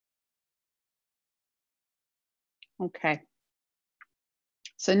Okay.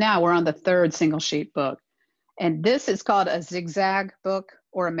 So now we're on the third single sheet book. And this is called a zigzag book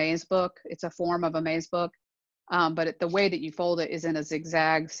or a maze book. It's a form of a maze book, but the way that you fold it is in a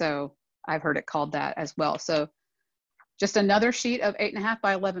zigzag. So I've heard it called that as well. So just another sheet of 8.5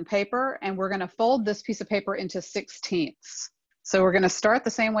 by 11 paper, and we're gonna fold this piece of paper into 16ths. So we're gonna start the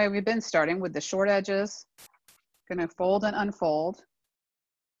same way we've been starting with the short edges. Gonna fold and unfold.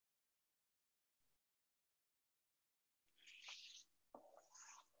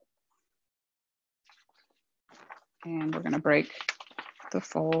 And we're gonna break the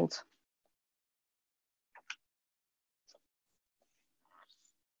fold.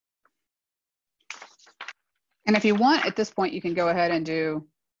 And if you want, at this point, you can go ahead and do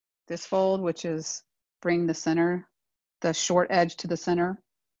this fold, which is bring the center, the short edge to the center.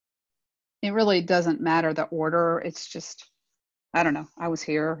 It really doesn't matter the order. It's just, I don't know. I was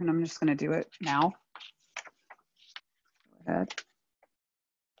here and I'm just gonna do it now. Go ahead.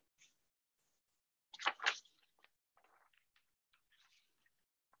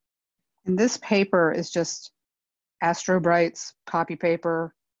 And this paper is just Astro Bright's copy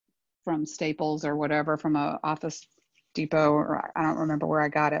paper from Staples or whatever, from a Office Depot, or I don't remember where I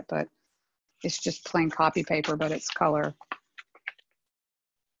got it, but it's just plain copy paper, but it's color.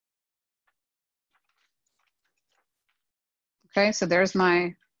 Okay, so there's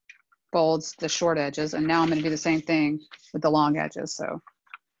my folds, the short edges, and now I'm gonna do the same thing with the long edges. So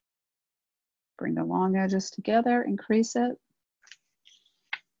bring the long edges together, increase it.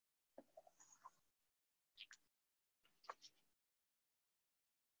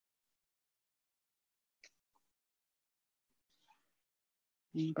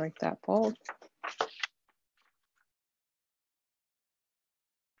 And break that fold.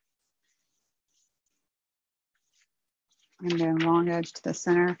 And then long edge to the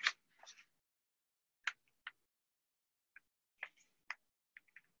center.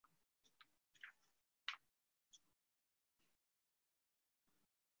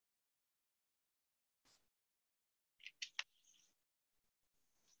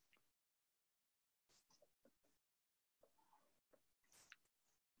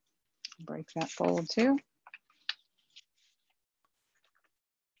 Break that fold too.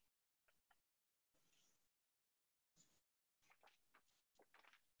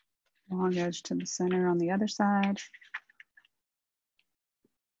 Long edge to the center on the other side.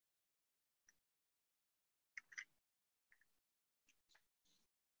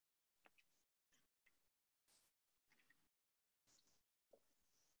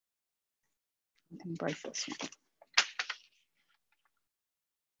 And break this one.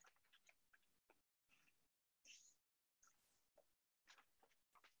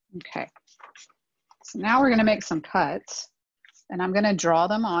 Okay, so now we're gonna make some cuts, and I'm gonna draw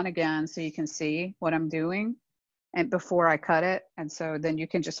them on again so you can see what I'm doing and before I cut it. And so then you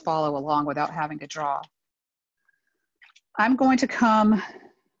can just follow along without having to draw. I'm going to come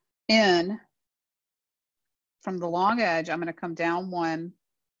in from the long edge. I'm gonna come down one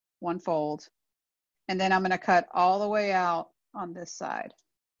fold, and then I'm gonna cut all the way out on this side.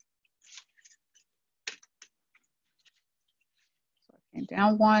 So I came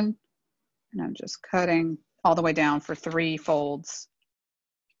down one, and I'm just cutting all the way down for 3 folds.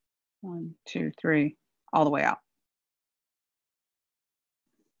 1, 2, 3, all the way out.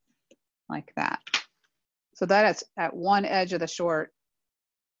 Like that. So that is at one edge of the short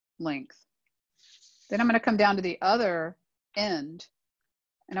length. Then I'm going to come down to the other end,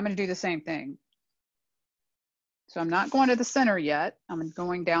 and I'm going to do the same thing. So I'm not going to the center yet. I'm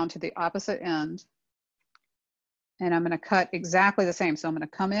going down to the opposite end, and I'm going to cut exactly the same. So I'm going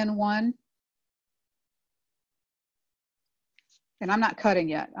to come in one, and I'm not cutting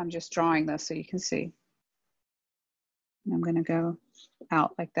yet. I'm just drawing this so you can see. And I'm going to go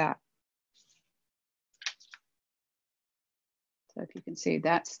out like that. So if you can see,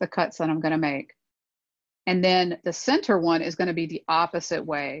 that's the cuts that I'm going to make. And then the center one is going to be the opposite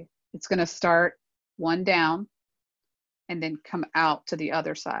way. It's going to start one down and then come out to the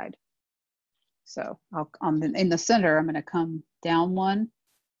other side. So in the center, I'm going to come down one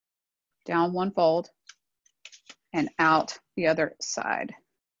fold, and out the other side.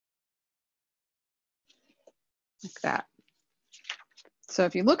 Like that. So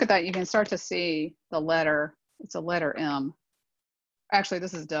if you look at that, you can start to see the letter. It's a letter M. Actually,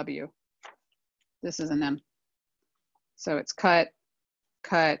 this is W. This is an M. So it's cut,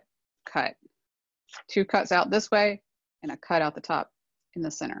 cut, cut. 2 cuts out this way and a cut out the top in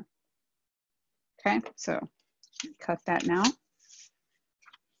the center. Okay, so cut that now.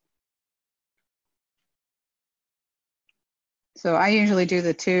 So I usually do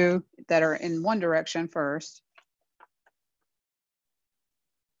the 2 that are in one direction first,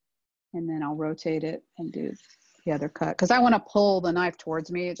 And then I'll rotate it and do the other cut. Because I want to pull the knife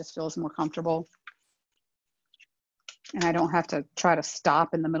towards me. It just feels more comfortable. And I don't have to try to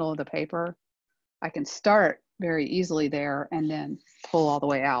stop in the middle of the paper. I can start very easily there and then pull all the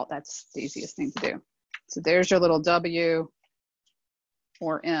way out. That's the easiest thing to do. So there's your little W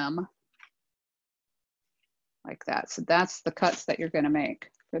or M, like that. So that's the cuts that you're going to make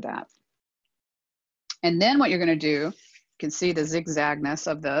for that. And then what you're going to do, you can see the zigzagness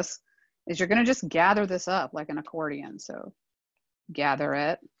of this, is you're going to just gather this up like an accordion. So gather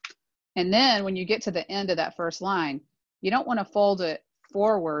it. And then when you get to the end of that first line, you don't want to fold it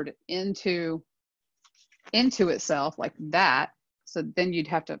forward into itself like that. So then you'd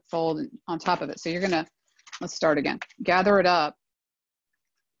have to fold on top of it. So you're going to, let's start again. Gather it up.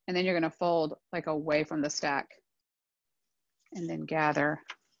 And then you're going to fold like away from the stack. And then gather.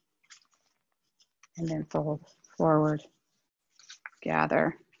 And then fold forward.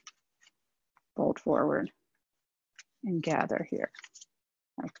 Gather. Fold forward. And gather here.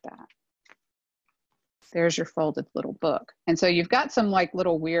 Like that. There's your folded little book. And so you've got some like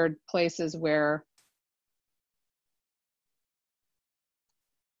little weird places where,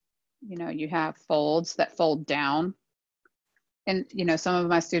 you know, you have folds that fold down. And, you know, some of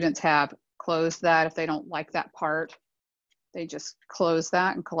my students have closed that. If they don't like that part, they just close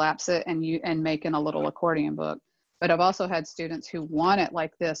that and collapse it and make in a little accordion book. But I've also had students who want it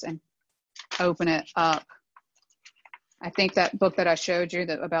like this and open it up. I think that book that I showed you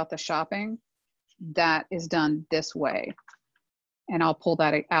about the shopping, that is done this way. And I'll pull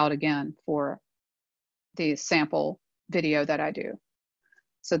that out again for the sample video that I do.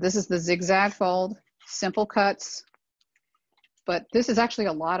 So this is the zigzag fold, simple cuts, but this is actually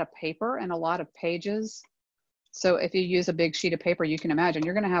a lot of paper and a lot of pages. So if you use a big sheet of paper, you can imagine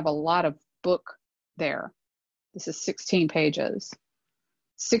you're going to have a lot of book there. This is 16 pages,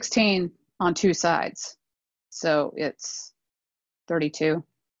 16 on two sides. So it's 32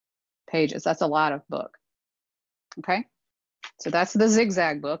 pages. That's a lot of book. Okay. So that's the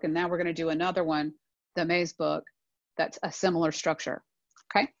zigzag book. And now we're going to do another one, the maze book, that's a similar structure.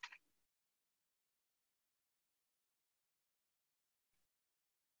 Okay.